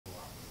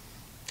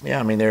Yeah,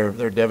 I mean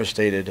they're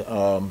devastated.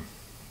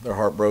 They're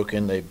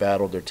heartbroken. They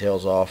battled their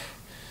tails off.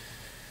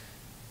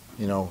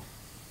 You know,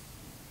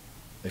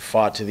 they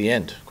fought to the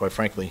end. Quite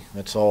frankly,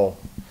 that's all.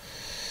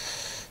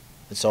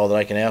 That's all that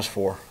I can ask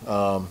for.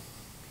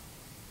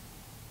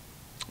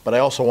 But I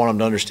also want them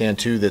to understand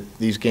too that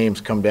these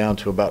games come down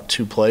to about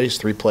 2 plays,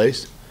 3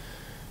 plays,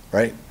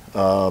 right?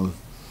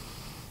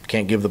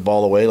 Can't give the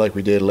ball away like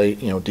we did late,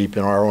 deep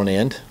in our own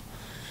end.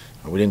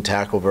 We didn't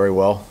tackle very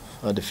well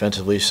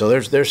defensively. So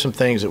there's some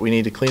things that we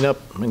need to clean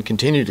up and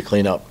continue to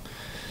clean up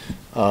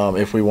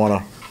if we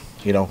want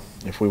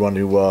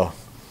to,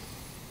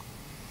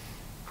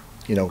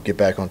 get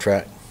back on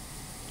track.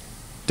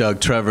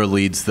 Doug, Trevor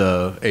leads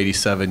the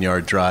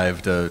 87-yard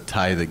drive to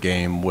tie the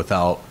game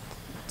without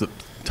the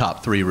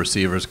top 3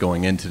 receivers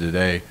going into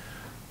today.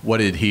 What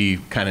did he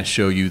kind of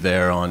show you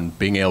there on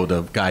being able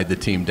to guide the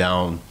team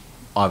down,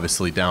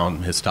 obviously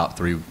down his top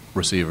 3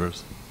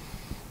 receivers?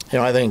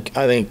 I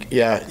think,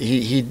 yeah,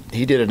 he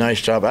did a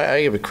nice job.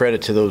 I give a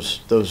credit to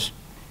those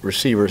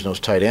receivers and those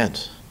tight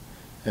ends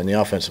and the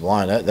offensive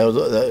line.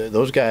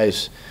 Those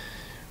guys,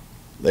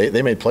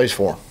 they made plays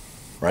for him,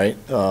 right?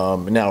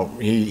 Now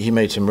he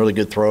made some really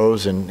good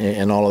throws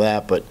and all of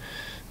that, but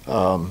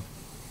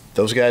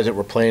those guys that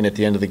were playing at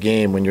the end of the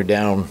game when you're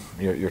down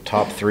your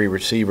top 3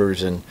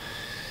 receivers and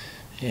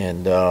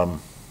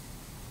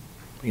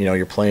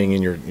you're playing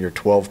in your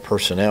 12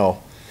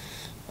 personnel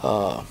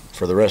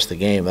for the rest of the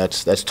game.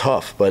 That's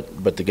tough,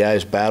 but the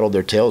guys battled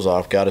their tails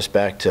off, got us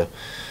back to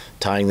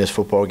tying this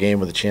football game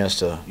with a chance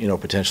to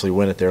potentially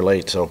win it there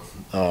late. So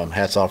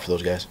hats off to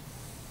those guys.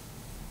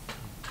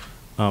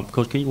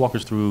 Coach, can you walk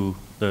us through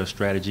the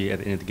strategy at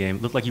the end of the game?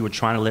 It looked like you were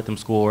trying to let them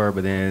score,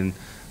 but then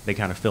they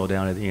kind of fell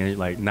down at the end,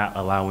 like not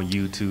allowing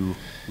you to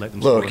let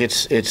them score. Look,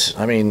 it's.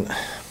 I mean,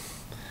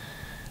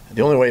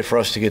 the only way for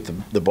us to get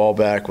the ball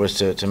back was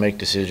to make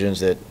decisions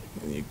that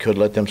you could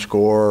let them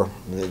score.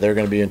 They're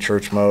going to be in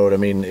church mode. I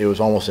mean, it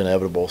was almost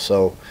inevitable.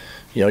 So,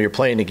 you're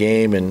playing the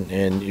game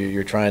and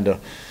you're trying to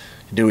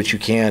do what you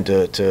can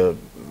to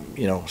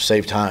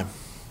save time,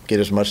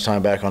 get as much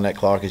time back on that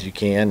clock as you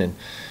can.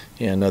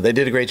 And they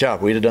did a great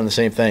job. We'd have done the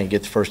same thing.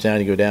 Get the first down,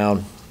 you go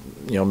down,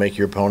 make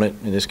your opponent,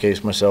 in this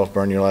case myself,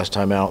 burn your last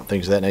time out,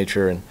 things of that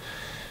nature. And,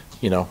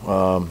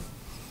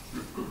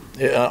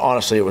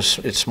 honestly,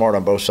 it's smart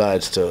on both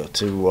sides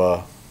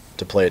to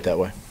play it that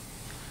way.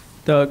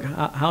 Doug,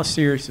 how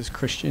serious is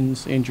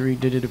Christian's injury?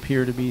 Did it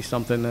appear to be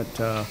something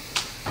that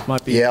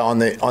might be? Yeah, on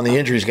the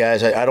injuries,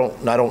 guys, I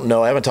don't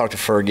know. I haven't talked to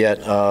Ferg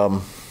yet.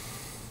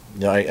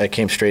 I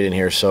came straight in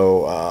here,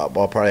 so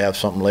I'll probably have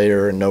something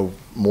later and know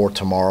more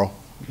tomorrow.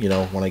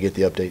 When I get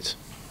the updates.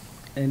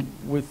 And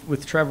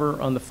with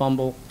Trevor on the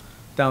fumble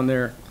down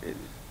there,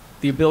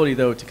 the ability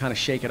though to kind of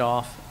shake it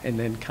off and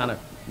then kind of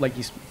like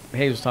Hayes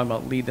was talking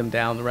about, lead them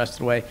down the rest of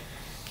the way.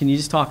 Can you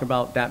just talk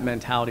about that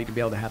mentality to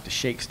be able to have to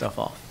shake stuff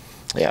off?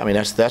 Yeah, I mean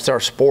that's our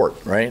sport,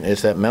 right?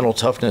 It's that mental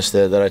toughness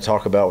that I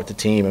talk about with the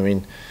team. I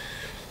mean,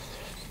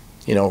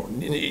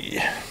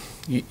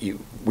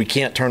 we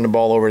can't turn the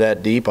ball over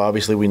that deep.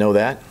 Obviously, we know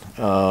that.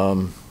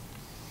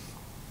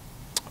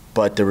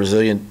 But the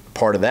resilient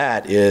part of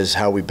that is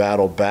how we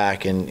battled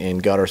back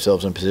and got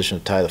ourselves in position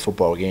to tie the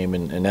football game,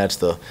 and that's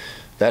the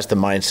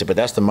mindset. But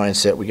that's the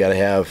mindset we got to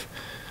have,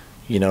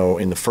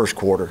 in the first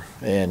quarter,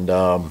 and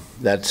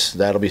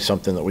that'll be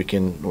something that we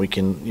can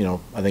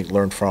I think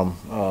learn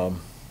from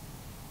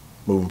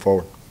moving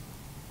forward.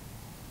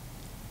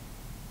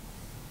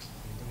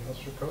 Anything else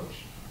for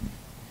Coach?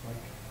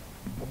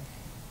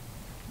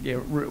 Yeah,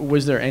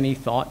 was there any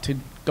thought to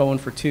going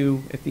for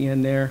 2 at the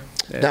end there?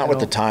 Not with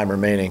the time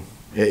remaining.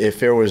 If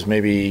there was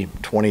maybe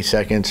 20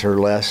 seconds or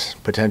less,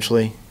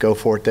 potentially go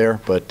for it there.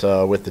 But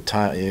with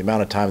the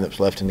amount of time that was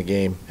left in the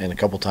game and a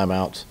couple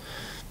timeouts,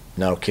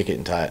 no, kick it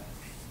and tie it.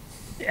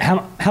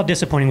 How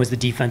disappointing was the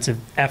defensive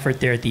effort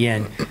there at the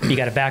end? You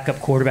got a backup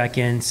quarterback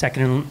in, 2nd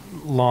and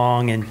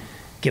long, and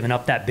giving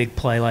up that big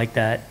play like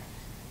that.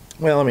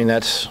 Well, I mean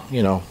that's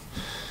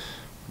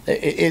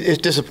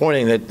it's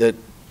disappointing that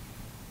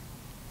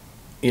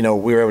we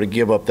were able to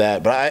give up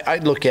that. But I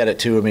look at it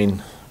too. I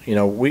mean.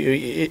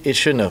 It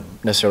shouldn't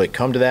have necessarily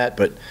come to that,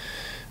 but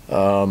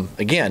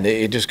again,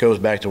 it just goes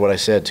back to what I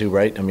said too,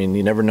 right? I mean,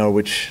 you never know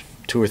which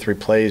 2 or 3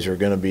 plays are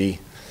going to be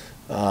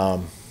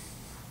the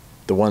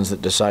ones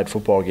that decide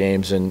football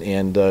games,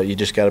 and you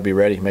just got to be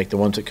ready. Make the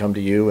ones that come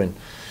to you and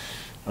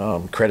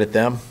credit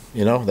them.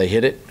 They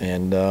hit it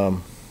and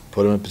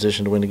put them in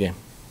position to win the game.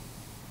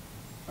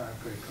 All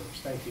right, great,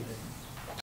 Coach. Thank you.